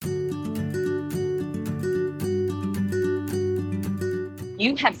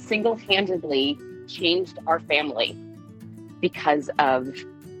You have single-handedly changed our family because of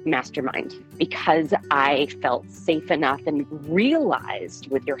Mastermind, because I felt safe enough and realized,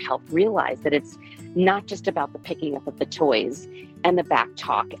 with your help, that it's not just about the picking up of the toys and the back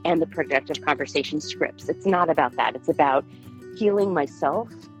talk and the productive conversation scripts. It's not about that. It's about healing myself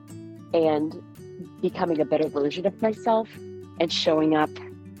and becoming a better version of myself and showing up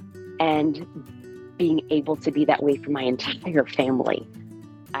and being able to be that way for my entire family.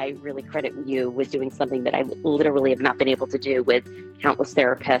 I really credit you with doing something that I literally have not been able to do with countless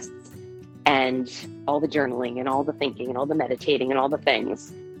therapists and all the journaling and all the thinking and all the meditating and all the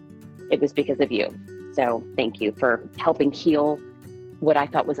things. It was because of you. So thank you for helping heal what I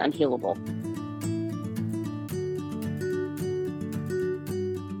thought was unhealable.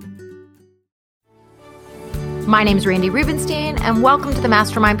 My name is Randy Rubenstein, and welcome to the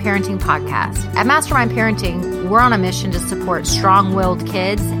Mastermind Parenting Podcast. At Mastermind Parenting, we're on a mission to support strong-willed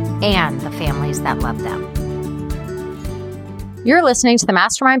kids and the families that love them. You're listening to the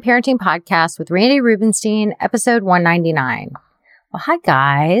Mastermind Parenting Podcast with Randy Rubenstein, episode 199. Well, hi,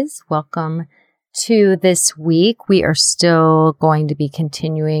 guys. Welcome to this week. We are still going to be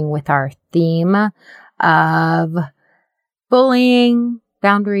continuing with our theme of bullying,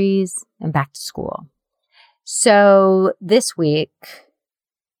 boundaries, and back to school. So this week,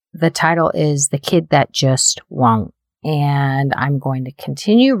 the title is The Kid That Just Won't. And I'm going to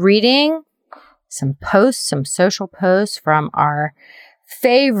continue reading some posts, some social posts from our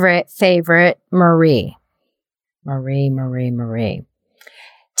favorite Marie. Marie.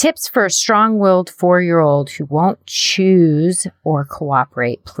 Tips for a strong-willed 4-year-old who won't choose or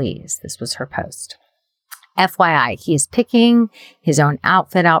cooperate, please. This was her post. FYI, he is picking his own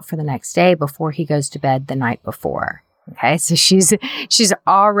outfit out for the next day before he goes to bed the night before. Okay, so she's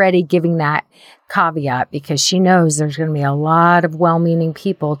already giving that caveat because she knows there's going to be a lot of well-meaning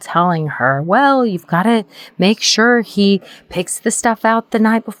people telling her, well, you've got to make sure he picks the stuff out the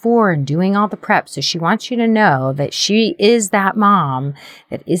night before and doing all the prep. So she wants you to know that she is that mom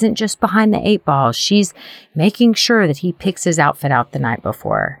that isn't just behind the 8 ball. She's making sure that he picks his outfit out the night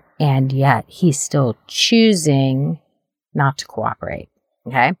before. And yet he's still choosing not to cooperate.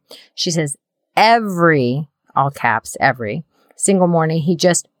 Okay. She says every, all caps, every single morning, he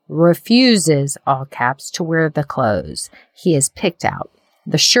just refuses, all caps, to wear the clothes he has picked out.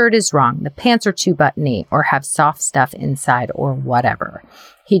 The shirt is wrong. The pants are too buttony or have soft stuff inside or whatever.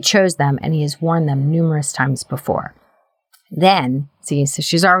 He chose them and he has worn them numerous times before. Then, see, so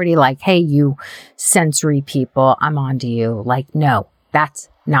she's already like, hey, you sensory people, I'm on to you. Like, no, that's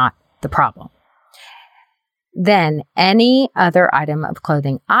not the problem. Then any other item of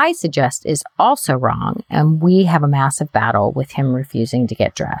clothing I suggest is also wrong, and we have a massive battle with him refusing to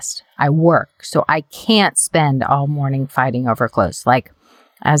get dressed. I work, so I can't spend all morning fighting over clothes. Like,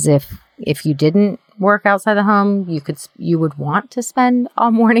 as if you didn't work outside the home, you would want to spend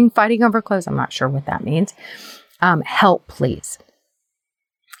all morning fighting over clothes. I'm not sure what that means. Help, please.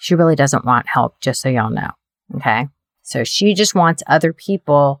 She really doesn't want help, just so y'all know. Okay. So she just wants other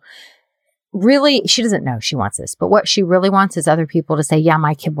people. Really, she doesn't know she wants this, but what she really wants is other people to say, yeah,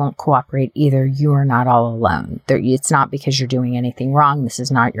 my kid won't cooperate either. You are not all alone. It's not because you're doing anything wrong. This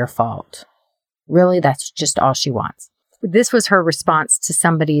is not your fault. Really, that's just all she wants. This was her response to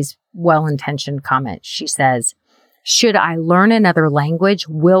somebody's well-intentioned comment. She says, should I learn another language?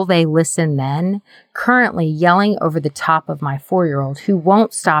 Will they listen then? Currently yelling over the top of my 4-year-old who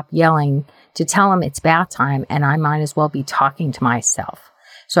won't stop yelling to tell him it's bath time, and I might as well be talking to myself.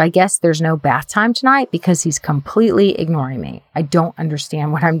 So I guess there's no bath time tonight because he's completely ignoring me. I don't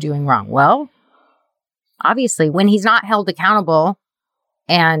understand what I'm doing wrong. Well, obviously, when he's not held accountable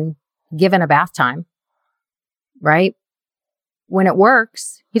and given a bath time, right? When it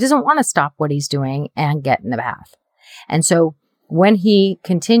works, he doesn't want to stop what he's doing and get in the bath. And so when he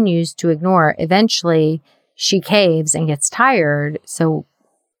continues to ignore, eventually she caves and gets tired. So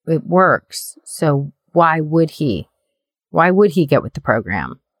it works. So why would he? Why would he get with the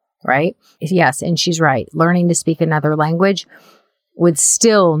program? Right? Yes. And she's right. Learning to speak another language would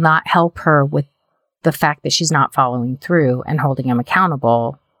still not help her with the fact that she's not following through and holding him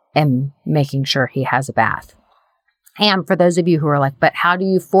accountable and making sure he has a bath. And for those of you who are like, but how do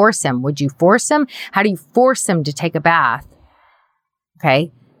you force him? Would you force him? How do you force him to take a bath?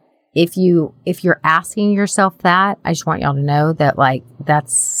 Okay. If you're asking yourself that, I just want y'all to know that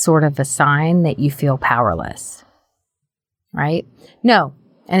that's sort of a sign that you feel powerless. Right? No.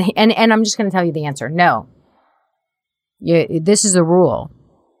 And I'm just going to tell you the answer. No. This is a rule.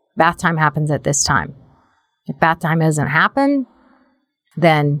 Bath time happens at this time. If bath time doesn't happen,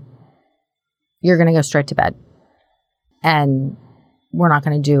 then you're going to go straight to bed. And we're not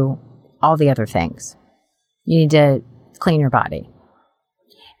going to do all the other things. You need to clean your body.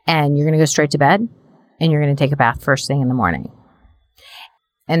 And you're going to go straight to bed and you're going to take a bath first thing in the morning.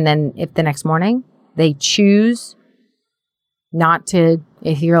 And then if the next morning they choose not to,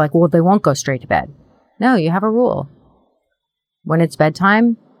 if you're like, well, they won't go straight to bed. No, you have a rule. When it's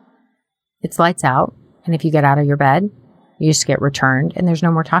bedtime, it's lights out. And if you get out of your bed, you just get returned and there's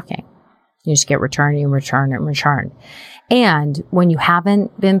no more talking. You just get returned and returned and returned. And when you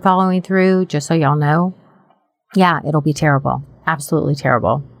haven't been following through, just so y'all know, yeah, it'll be terrible. Absolutely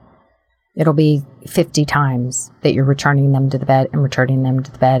terrible. It'll be 50 times that you're returning them to the bed and returning them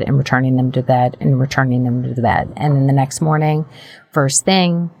to the bed and returning them to the bed and returning them to the bed. And then the next morning, first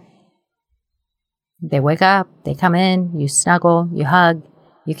thing, they wake up, they come in, you snuggle, you hug,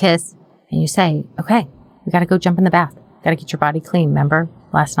 you kiss, and you say, okay, we got to go jump in the bath. Got to get your body clean. Remember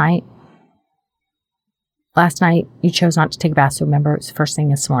last night you chose not to take a bath. So remember, it's the first thing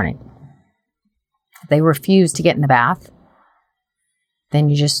this morning. If they refuse to get in the bath, then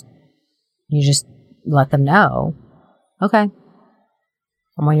you just let them know, okay.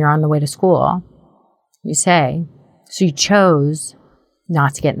 And when you're on the way to school, you say, so you chose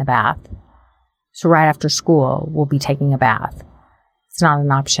not to get in the bath. So right after school, we'll be taking a bath. It's not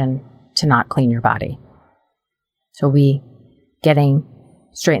an option to not clean your body. So we'll be getting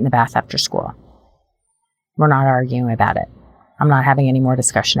straight in the bath after school. We're not arguing about it. I'm not having any more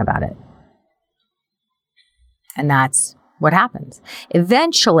discussion about it. And that's what happens.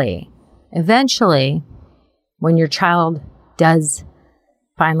 Eventually, when your child does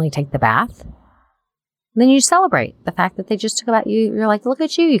finally take the bath, then you celebrate the fact that they just took a bath. You're like, look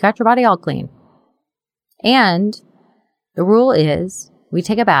at you, you got your body all clean. And the rule is we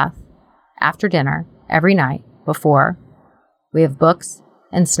take a bath after dinner every night before we have books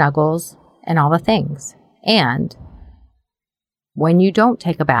and snuggles and all the things. And when you don't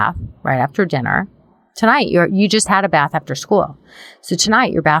take a bath right after dinner, tonight you just had a bath after school. So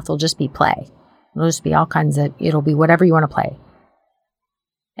tonight your bath will just be play. It'll just be all kinds of, it'll be whatever you want to play.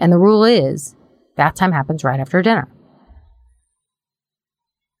 And the rule is bath time happens right after dinner.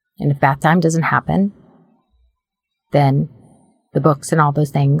 And if bath time doesn't happen, then the books and all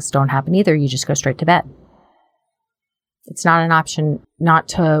those things don't happen either. You just go straight to bed. It's not an option not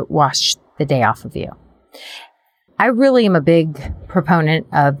to wash the day off of you. I really am a big proponent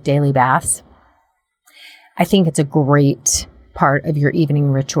of daily baths. I think it's a great part of your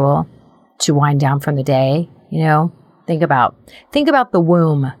evening ritual to wind down from the day. You know, think about the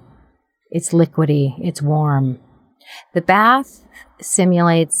womb. It's liquidy. It's warm. The bath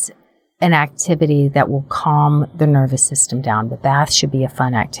simulates an activity that will calm the nervous system down. The bath should be a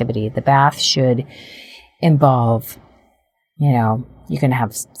fun activity. The bath should involve, you know, you can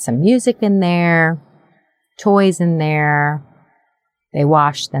have some music in there, toys in there. They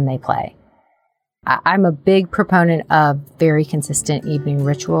wash, then they play. I'm a big proponent of very consistent evening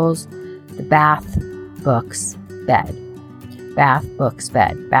rituals. The bath, books, bed. Bath, books,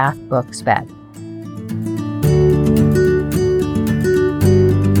 bed. Bath, books, bed.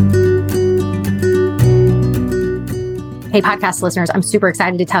 Hey, podcast listeners, I'm super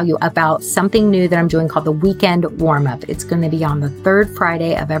excited to tell you about something new that I'm doing called the Weekend Warm-Up. It's going to be on the third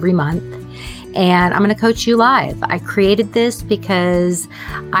Friday of every month, and I'm going to coach you live. I created this because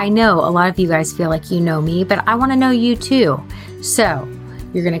I know a lot of you guys feel like you know me, but I want to know you too. So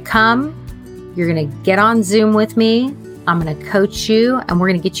you're going to come, you're going to get on Zoom with me. I'm going to coach you, and we're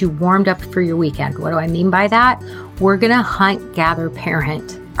going to get you warmed up for your weekend. What do I mean by that? We're going to hunt, gather,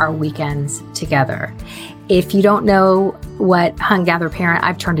 parent our weekends together. If you don't know what Hunt, Gather, Parent,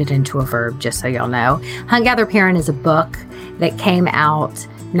 I've turned it into a verb, just so y'all know. Hunt, Gather, Parent is a book that came out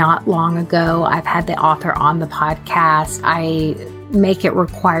not long ago. I've had the author on the podcast. I make it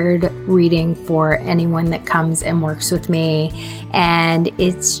required reading for anyone that comes and works with me. And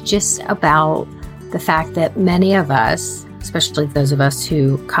it's just about the fact that many of us, especially those of us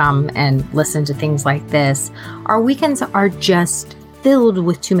who come and listen to things like this, our weekends are just filled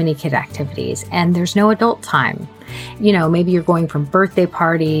with too many kid activities and there's no adult time. You know, maybe you're going from birthday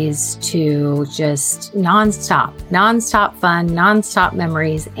parties to just nonstop fun, nonstop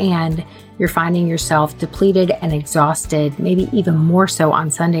memories, and you're finding yourself depleted and exhausted, maybe even more so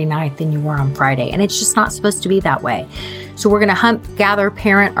on Sunday night than you were on Friday. And it's just not supposed to be that way. So we're going to hunt, gather,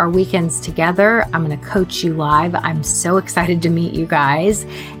 parent our weekends together. I'm going to coach you live. I'm so excited to meet you guys,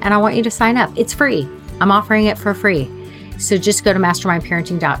 and I want you to sign up. It's free. I'm offering it for free. So just go to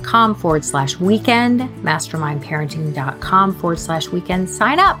mastermindparenting.com/weekend, mastermindparenting.com/weekend.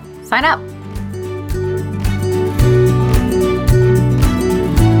 Sign up.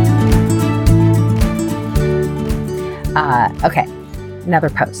 Okay. another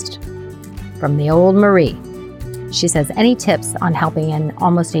post from the old Marie. She says, any tips on helping an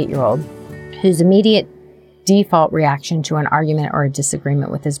almost 8-year-old whose immediate default reaction to an argument or a disagreement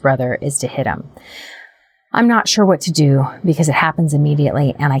with his brother is to hit him? I'm not sure what to do because it happens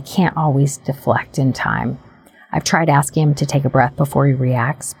immediately and I can't always deflect in time. I've tried asking him to take a breath before he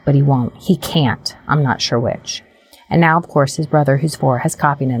reacts, but he won't. He can't. I'm not sure which. And now, of course, his brother, who's 4, has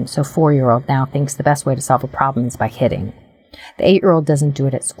copied him, so 4-year-old now thinks the best way to solve a problem is by hitting. The 8-year-old doesn't do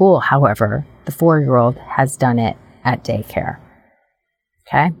it at school, however. The 4-year-old has done it at daycare.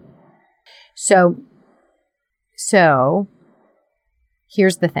 Okay? So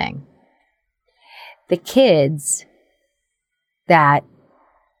here's the thing. The kids that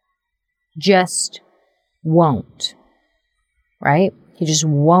just won't, right? He just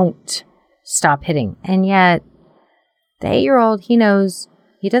won't stop hitting. And yet, the 8-year-old, he knows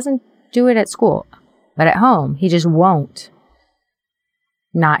he doesn't do it at school, but at home, he just won't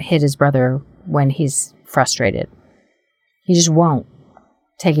not hit his brother when he's frustrated. He just won't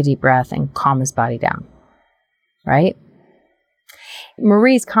take a deep breath and calm his body down, right?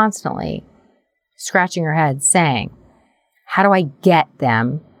 Marie's constantly scratching her head saying, how do I get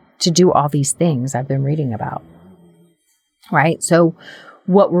them to do all these things I've been reading about, right? So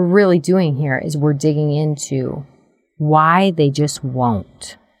what we're really doing here is we're digging into why they just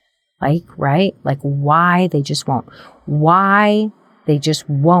won't, right? Like why they just won't. Why they just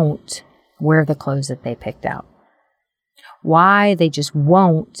won't wear the clothes that they picked out. Why they just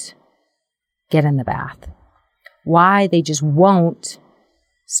won't get in the bath. Why they just won't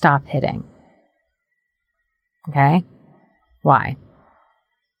stop hitting. Okay? Why?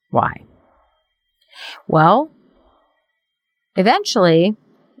 Well, eventually,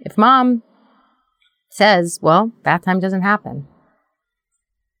 if mom says, well, bath time doesn't happen.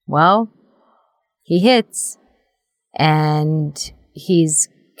 Well, he hits and he's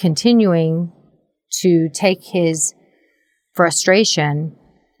continuing to take his frustration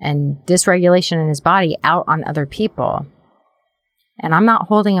and dysregulation in his body out on other people. And I'm not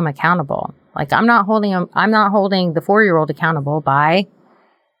holding him accountable. Like I'm not holding the 4-year-old accountable by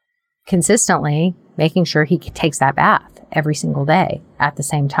consistently making sure he takes that bath every single day at the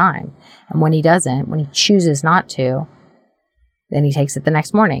same time. And when he doesn't, when he chooses not to, then he takes it the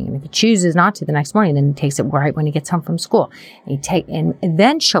next morning. And if he chooses not to the next morning, then he takes it right when he gets home from school. And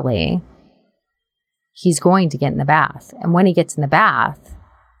eventually, he's going to get in the bath. And when he gets in the bath,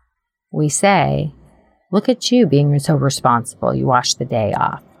 we say, look at you being so responsible. You washed the day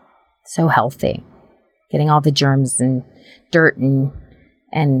off. So healthy. Getting all the germs and dirt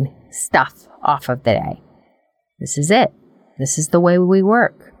and stuff off of the day. This is it. This is the way we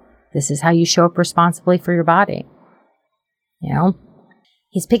work. This is how you show up responsibly for your body. You know,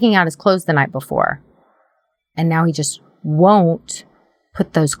 he's picking out his clothes the night before, and now he just won't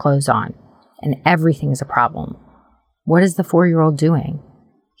put those clothes on, and everything is a problem. What is the 4-year-old doing?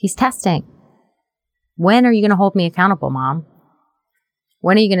 He's testing. When are you going to hold me accountable, Mom?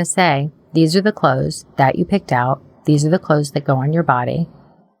 When are you going to say, these are the clothes that you picked out. These are the clothes that go on your body.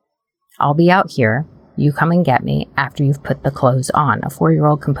 I'll be out here. You come and get me after you've put the clothes on. A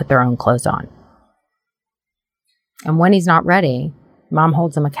 4-year-old can put their own clothes on. And when he's not ready, Mom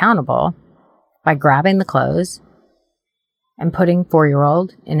holds him accountable by grabbing the clothes and putting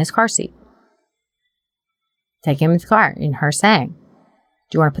 4-year-old in his car seat. Taking him to the car and her saying,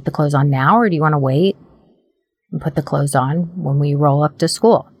 do you want to put the clothes on now or do you want to wait and put the clothes on when we roll up to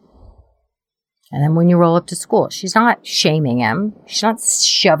school? And then when you roll up to school, she's not shaming him. She's not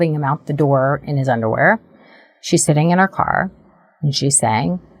shoving him out the door in his underwear. She's sitting in her car and she's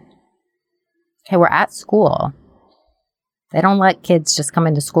saying, okay, we're at school. They don't let kids just come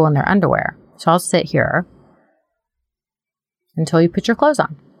into school in their underwear. So I'll sit here until you put your clothes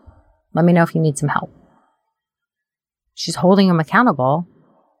on. Let me know if you need some help. She's holding him accountable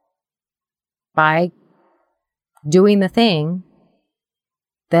by doing the thing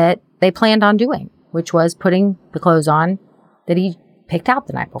that they planned on doing, which was putting the clothes on that he picked out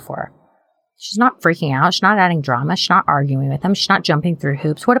the night before. She's not freaking out. She's not adding drama. She's not arguing with him. She's not jumping through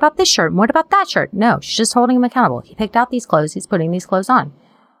hoops. What about this shirt? And what about that shirt? No, she's just holding him accountable. He picked out these clothes. He's putting these clothes on.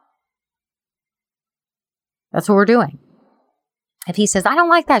 That's what we're doing. If he says, I don't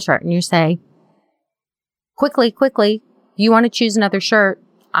like that shirt, and you say, quickly, you want to choose another shirt,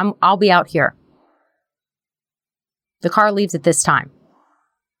 I'll be out here. The car leaves at this time.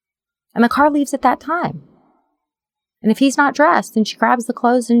 And the car leaves at that time. And if he's not dressed, then she grabs the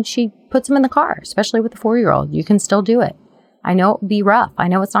clothes and she puts them in the car, especially with the 4-year-old. You can still do it. I know it will be rough. I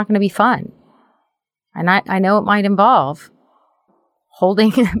know it's not going to be fun. And I know it might involve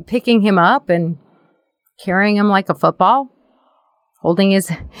picking him up and carrying him like a football,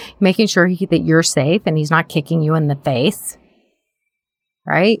 making sure that you're safe and he's not kicking you in the face,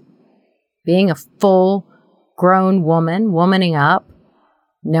 right? Being a full grown woman, womaning up,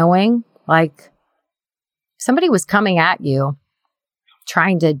 knowing like somebody was coming at you,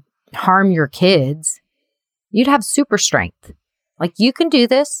 trying to harm your kids, you'd have super strength. Like, you can do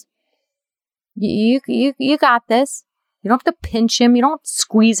this. You got this. You don't have to pinch him. You don't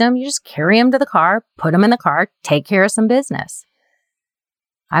squeeze him. You just carry him to the car, put him in the car, take care of some business.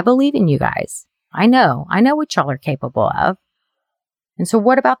 I believe in you guys. I know what y'all are capable of. And so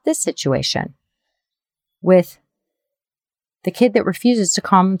what about this situation with the kid that refuses to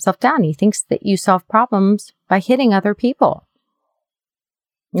calm himself down? He thinks that you solve problems by hitting other people.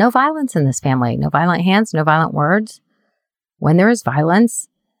 No violence in this family. No violent hands, no violent words. When there is violence,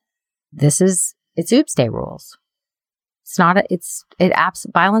 it's Oops Day rules.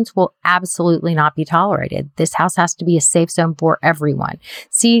 Violence will absolutely not be tolerated. This house has to be a safe zone for everyone.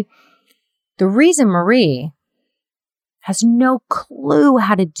 See, the reason Marie has no clue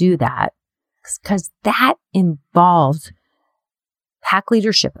how to do that is because that involves pack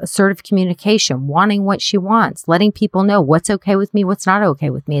leadership, assertive communication, wanting what she wants, letting people know what's okay with me, what's not okay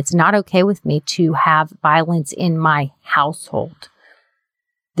with me. It's not okay with me to have violence in my household.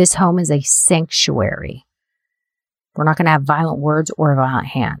 This home is a sanctuary. We're not going to have violent words or violent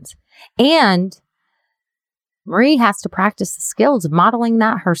hands. And Marie has to practice the skills of modeling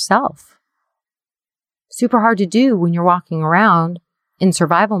that herself. Super hard to do when you're walking around in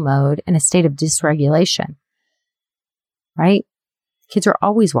survival mode in a state of dysregulation, right? Kids are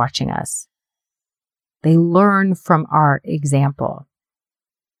always watching us. They learn from our example.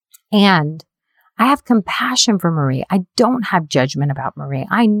 And I have compassion for Marie. I don't have judgment about Marie.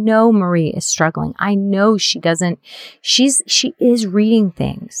 I know Marie is struggling. I know she is reading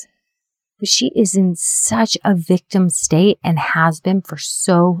things, but she is in such a victim state and has been for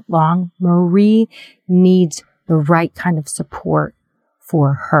so long. Marie needs the right kind of support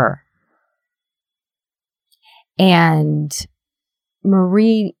for her. And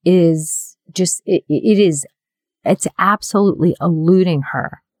Marie is just, it's absolutely eluding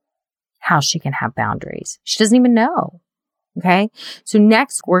her how she can have boundaries. She doesn't even know. Okay. So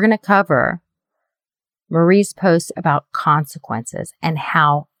next we're going to cover Marie's post about consequences and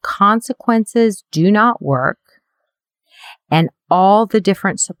how consequences do not work and all the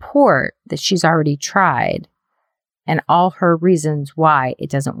different support that she's already tried and all her reasons why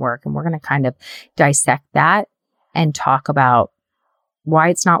it doesn't work. And we're going to kind of dissect that and talk about why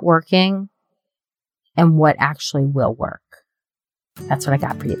it's not working and what actually will work. That's what I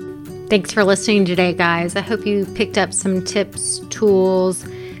got for you. Thanks for listening today, guys. I hope you picked up some tips, tools,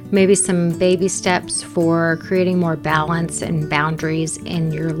 maybe some baby steps for creating more balance and boundaries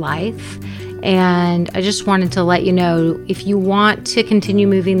in your life. And I just wanted to let you know, if you want to continue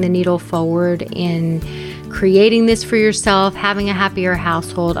moving the needle forward in creating this for yourself, having a happier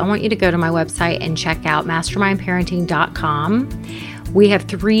household, I want you to go to my website and check out mastermindparenting.com. We have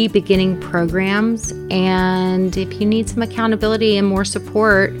 3 beginning programs, and if you need some accountability and more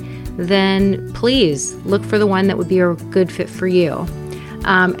support, then please look for the one that would be a good fit for you.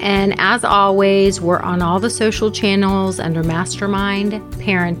 And as always, we're on all the social channels under Mastermind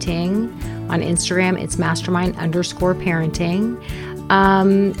Parenting. On Instagram, it's mastermind_parenting.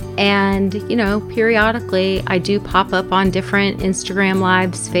 And, periodically I do pop up on different Instagram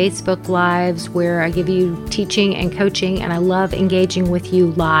lives, Facebook lives, where I give you teaching and coaching, and I love engaging with you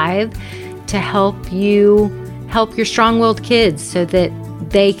live to help you help your strong-willed kids so that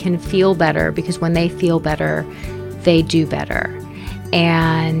they can feel better, because when they feel better, they do better.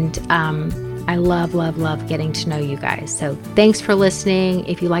 And I love getting to know you guys. So thanks for listening.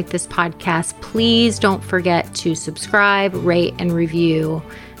 If you like this podcast, please don't forget to subscribe, rate, and review.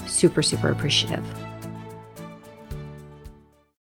 Super, super appreciative.